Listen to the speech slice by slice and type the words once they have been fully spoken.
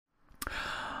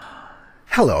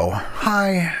Hello,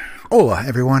 hi, hola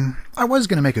everyone. I was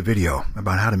going to make a video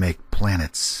about how to make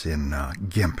planets in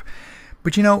GIMP,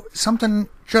 but you know, something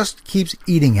just keeps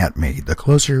eating at me the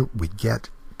closer we get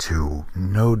to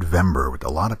November, with a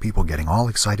lot of people getting all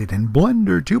excited in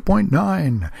Blender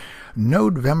 2.9.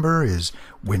 November is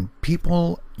when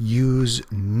people use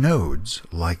nodes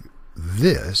like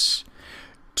this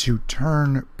to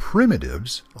turn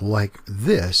primitives like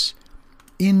this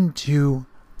into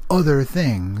other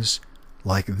things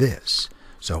like this.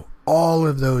 So all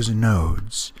of those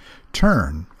nodes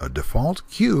turn a default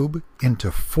cube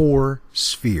into 4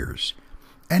 spheres.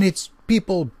 And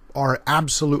people are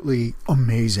absolutely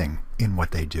amazing in what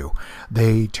they do.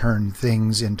 They turn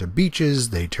things into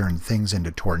beaches, they turn things into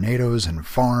tornadoes and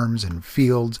farms and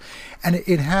fields, and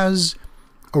it has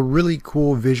a really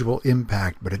cool visual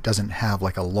impact, but it doesn't have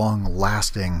like a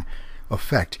long-lasting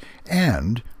effect.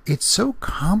 And it's so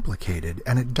complicated,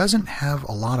 and it doesn't have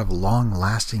a lot of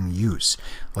long-lasting use.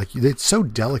 Like, it's so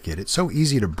delicate, it's so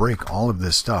easy to break all of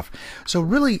this stuff. So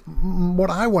really, what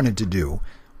I wanted to do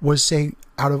was say,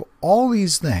 out of all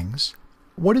these things,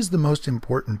 what is the most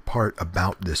important part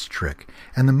about this trick?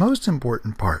 And the most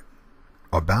important part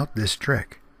about this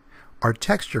trick are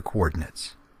texture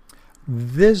coordinates.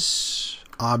 This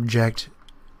object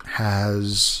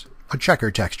has a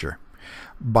checker texture.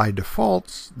 By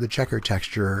default, the checker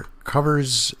texture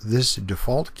covers this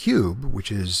default cube,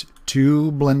 which is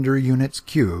 2 Blender units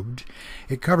cubed.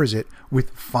 It covers it with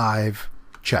 5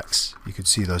 checks. You can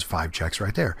see those 5 checks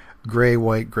right there. Gray,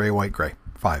 white, gray, white, gray.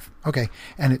 5. Okay.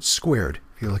 And it's squared.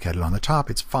 If you look at it on the top,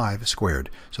 it's 5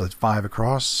 squared. So it's 5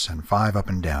 across and 5 up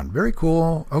and down. Very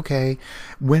cool. Okay.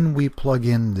 When we plug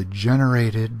in the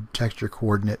generated texture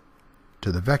coordinate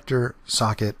to the vector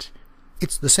socket,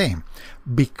 it's the same,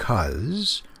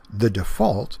 because the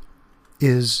default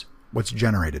is what's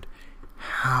generated.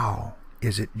 How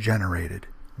is it generated?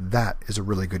 That is a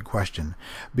really good question,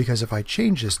 because if I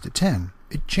change this to 10,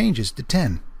 it changes to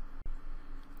 10.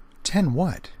 10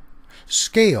 what?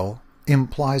 Scale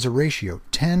implies a ratio,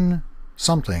 10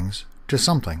 somethings to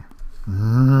something.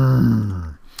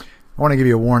 I want to give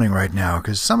you a warning right now,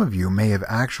 because some of you may have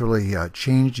actually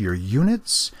changed your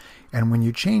units, and when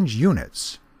you change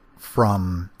units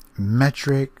from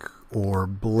metric or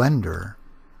Blender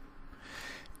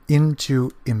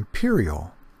into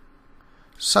imperial,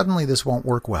 suddenly this won't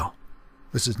work well.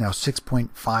 This is now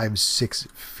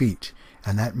 6.56 feet,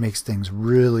 and that makes things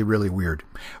really, really weird.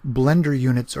 Blender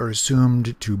units are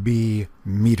assumed to be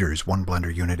meters. 1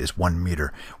 Blender unit is 1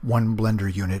 meter. 1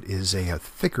 Blender unit is a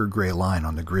thicker gray line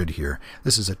on the grid here.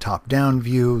 This is a top-down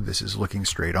view. This is looking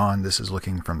straight on. This is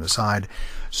looking from the side.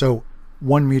 So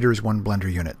 1 meter is 1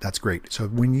 Blender unit. That's great. So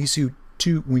when you see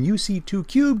 2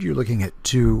 cubed, you're looking at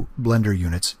 2 Blender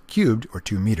units cubed, or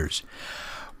 2 meters.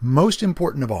 Most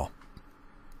important of all,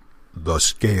 the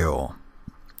scale.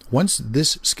 Once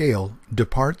this scale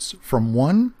departs from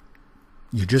 1,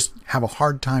 you just have a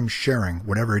hard time sharing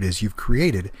whatever it is you've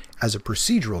created as a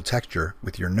procedural texture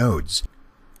with your nodes.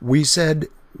 We said,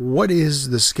 what is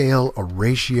the scale a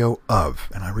ratio of?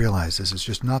 And I realize this is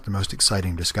just not the most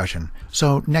exciting discussion.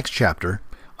 So next chapter,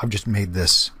 I've just made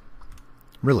this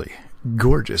really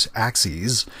gorgeous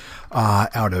axes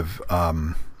out of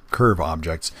curve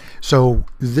objects. So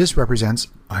this represents,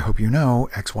 I hope you know,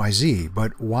 XYZ,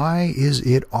 but why is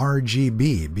it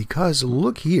RGB? Because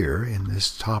look here in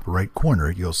this top right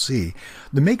corner, you'll see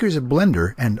the makers of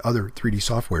Blender and other 3D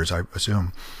softwares, I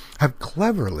assume, have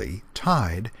cleverly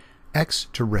tied X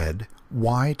to red,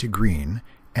 Y to green,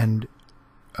 and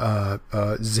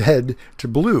Z to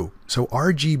blue. So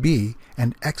RGB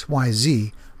and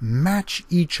XYZ match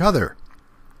each other.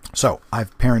 So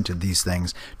I've parented these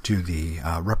things to the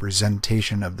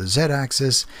representation of the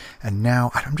Z-axis, and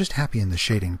now I'm just happy in the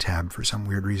shading tab for some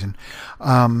weird reason.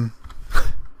 I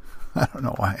don't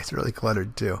know why. It's really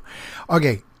cluttered too.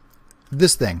 Okay,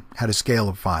 this thing had a scale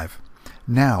of 5.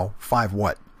 Now 5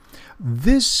 what?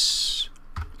 This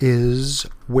is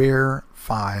where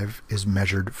 5 is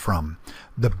measured from.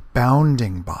 The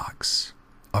bounding box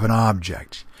of an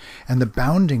object. And the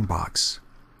bounding box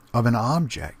of an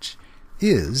object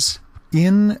is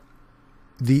in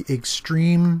the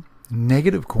extreme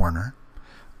negative corner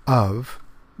of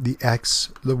the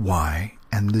X, the Y,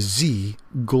 and the Z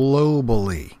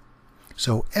globally.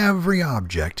 So every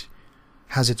object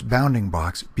has its bounding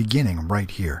box beginning right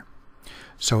here.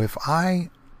 So if I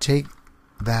take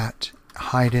that,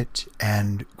 hide it,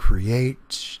 and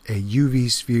create a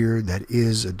UV sphere that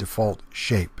is a default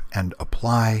shape, and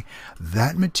apply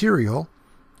that material,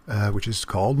 which is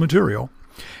called material,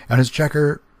 and its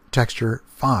checker texture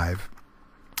 5,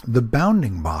 the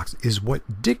bounding box is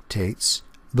what dictates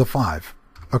the 5.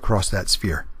 across that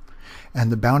sphere. And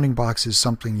the bounding box is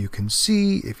something you can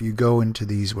see if you go into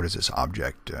these, what is this,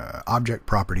 object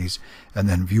properties, and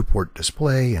then viewport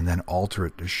display, and then alter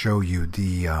it to show you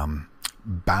the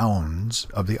bounds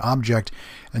of the object,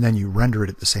 and then you render it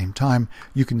at the same time.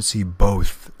 You can see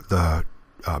both the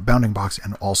bounding box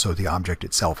and also the object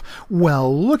itself.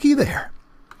 Well, looky there.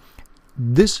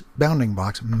 This bounding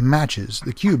box matches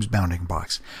the cube's bounding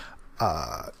box.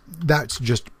 That's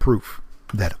just proof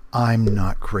that I'm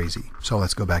not crazy. So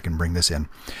let's go back and bring this in.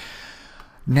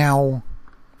 Now,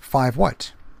 5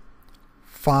 what?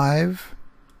 5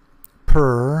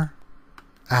 per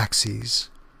axes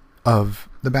of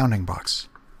the bounding box.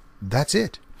 That's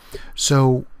it.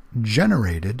 So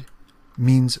generated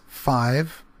means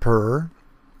 5 per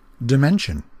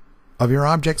dimension of your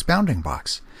object's bounding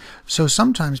box. So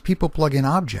sometimes people plug in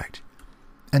object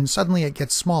and suddenly it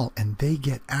gets small and they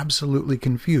get absolutely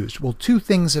confused. Well, 2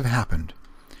 things have happened.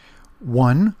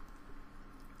 1,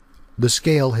 the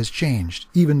scale has changed,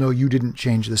 even though you didn't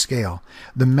change the scale.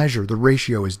 The measure, the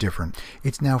ratio is different.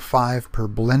 It's now 5 per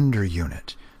blender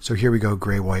unit. So here we go,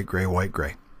 gray, white, gray, white,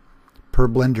 gray. Per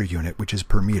blender unit, which is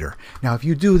per meter. Now, if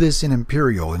you do this in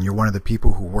imperial and you're one of the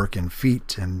people who work in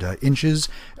feet and inches,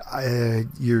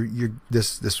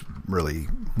 this really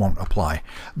won't apply.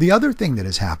 The other thing that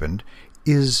has happened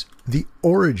is the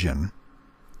origin,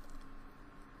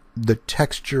 the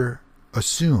texture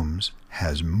assumes,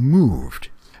 has moved.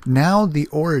 Now the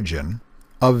origin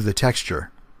of the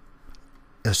texture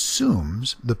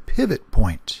assumes the pivot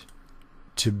point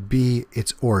to be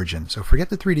its origin. So forget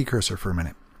the 3D cursor for a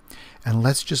minute, and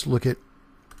let's just look at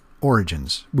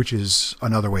origins, which is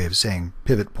another way of saying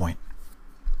pivot point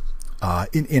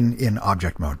in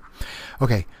object mode.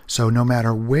 Okay, so no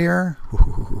matter where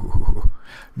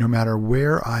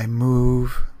I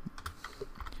move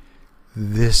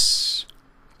this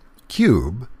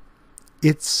cube,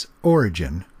 its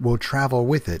origin will travel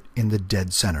with it in the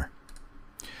dead center.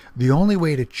 The only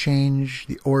way to change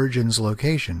the origin's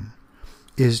location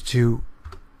is to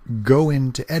go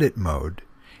into edit mode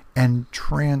and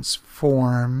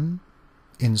transform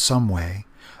in some way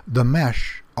the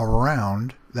mesh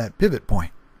around that pivot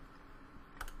point.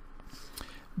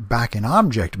 Back in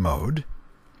object mode,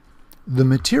 the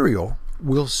material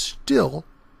will still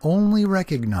only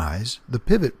recognize the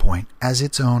pivot point as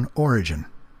its own origin.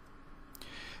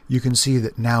 You can see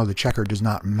that now the checker does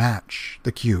not match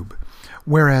the cube,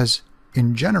 whereas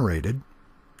in generated,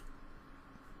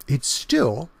 it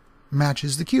still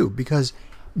matches the cube because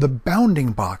the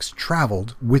bounding box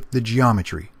traveled with the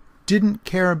geometry. Didn't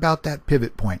care about that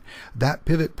pivot point. That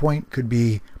pivot point could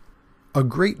be a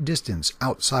great distance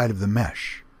outside of the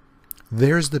mesh.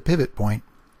 There's the pivot point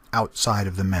outside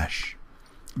of the mesh.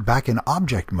 Back in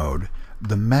object mode,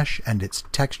 the mesh and its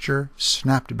texture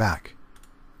snapped back.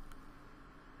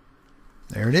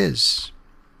 There it is.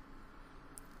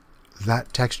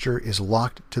 That texture is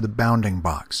locked to the bounding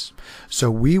box.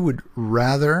 So we would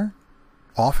rather,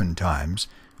 oftentimes,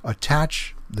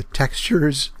 attach the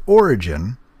texture's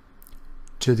origin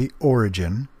to the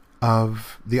origin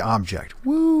of the object.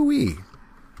 Woo-wee!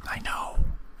 I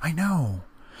know.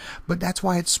 But that's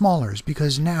why it's smaller, is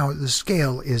because now the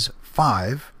scale is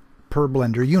 5 per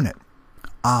blender unit.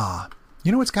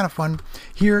 You know what's kind of fun?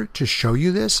 Here, to show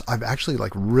you this, I've actually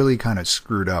really kind of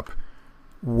screwed up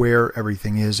where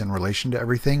everything is in relation to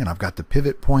everything, and I've got the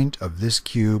pivot point of this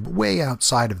cube way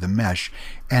outside of the mesh,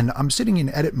 and I'm sitting in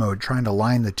edit mode trying to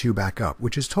line the 2 back up,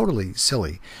 which is totally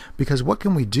silly, because what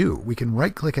can we do? We can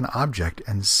right-click an object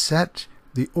and set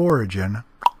the origin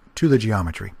to the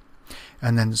geometry.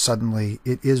 And then suddenly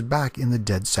it is back in the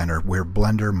dead center where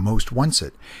Blender most wants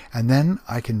it. And then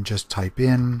I can just type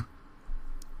in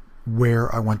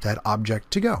where I want that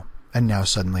object to go. And now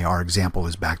suddenly our example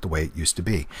is back the way it used to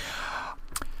be.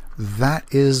 That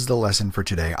is the lesson for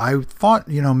today. I thought,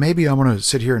 maybe I'm going to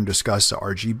sit here and discuss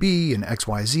RGB and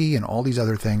XYZ and all these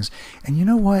other things. And you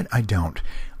know what? I don't.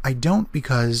 I don't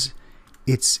because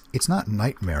it's not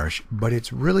nightmarish, but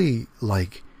it's really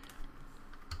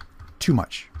too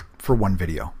much for one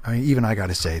video. I mean, even I got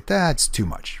to say, that's too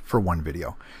much for one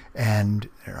video. And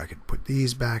there, I could put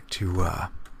these back to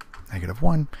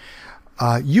 -1.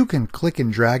 You can click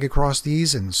and drag across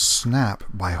these and snap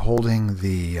by holding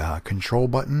the control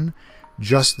button,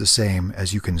 just the same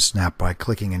as you can snap by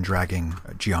clicking and dragging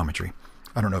geometry.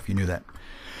 I don't know if you knew that.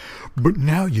 But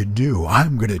now you do.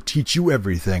 I'm going to teach you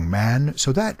everything, man.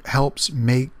 So that helps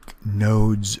make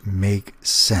nodes make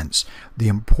sense. The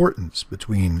importance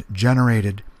between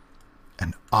generated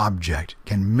and object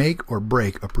can make or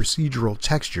break a procedural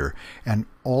texture and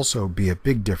also be a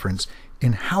big difference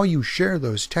in how you share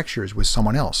those textures with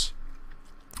someone else.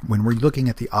 When we're looking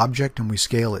at the object and we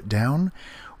scale it down,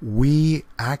 we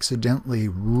accidentally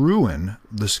ruin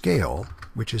the scale,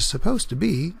 which is supposed to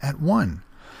be at 1.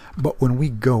 But when we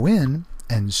go in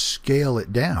and scale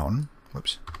it down,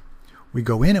 we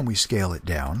go in and we scale it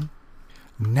down,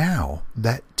 now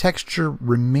that texture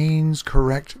remains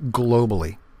correct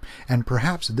globally. And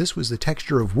perhaps this was the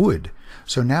texture of wood.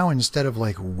 So now instead of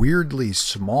like weirdly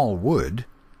small wood,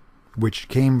 which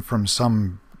came from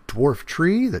some dwarf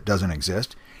tree that doesn't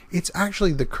exist, it's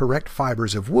actually the correct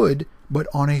fibers of wood, but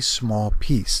on a small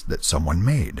piece that someone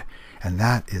made. And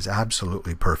that is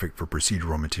absolutely perfect for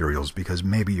procedural materials, because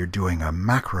maybe you're doing a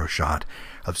macro shot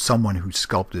of someone who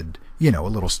sculpted, a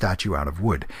little statue out of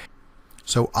wood.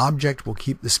 So object will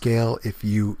keep the scale if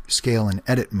you scale in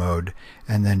edit mode,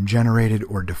 and then generated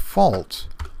or default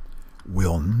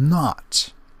will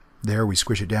not. There, we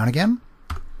squish it down again.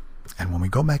 And when we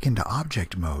go back into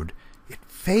object mode, it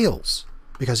fails,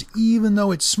 because even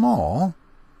though it's small,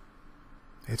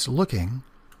 it's looking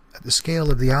at the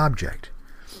scale of the object.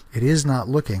 It is not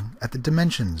looking at the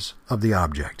dimensions of the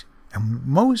object. And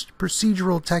most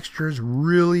procedural textures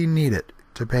really need it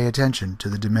to pay attention to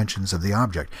the dimensions of the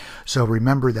object. So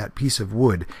remember that piece of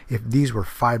wood. If these were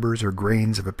fibers or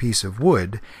grains of a piece of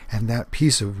wood, and that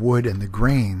piece of wood and the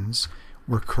grains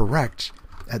were correct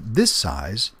at this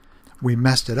size, we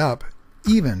messed it up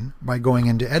even by going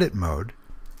into edit mode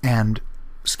and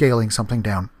scaling something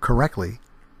down correctly,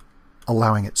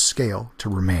 allowing its scale to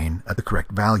remain at the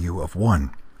correct value of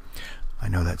 1. I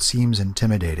know that seems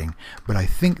intimidating, but I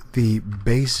think the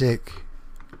basic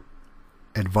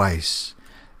advice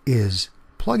is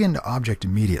plug into object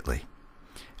immediately,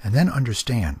 and then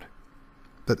understand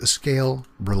that the scale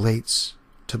relates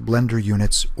to Blender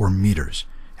units or meters.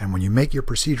 And when you make your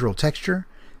procedural texture,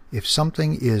 if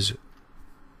something is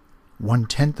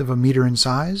 1/10 of a meter in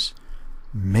size,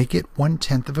 make it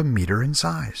 1/10 of a meter in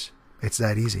size. It's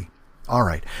that easy. All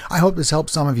right. I hope this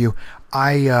helps some of you.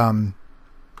 I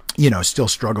still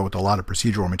struggle with a lot of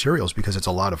procedural materials because it's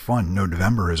a lot of fun.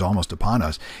 November is almost upon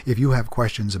us. If you have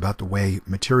questions about the way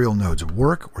material nodes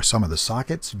work or some of the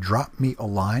sockets, drop me a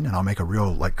line and I'll make a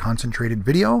real concentrated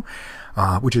video,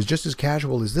 which is just as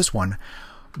casual as this one.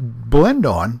 Blend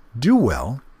on, do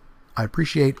well. I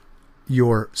appreciate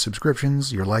your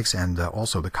subscriptions, your likes, and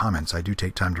also the comments. I do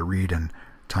take time to read and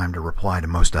time to reply to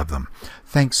most of them.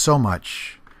 Thanks so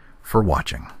much for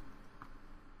watching.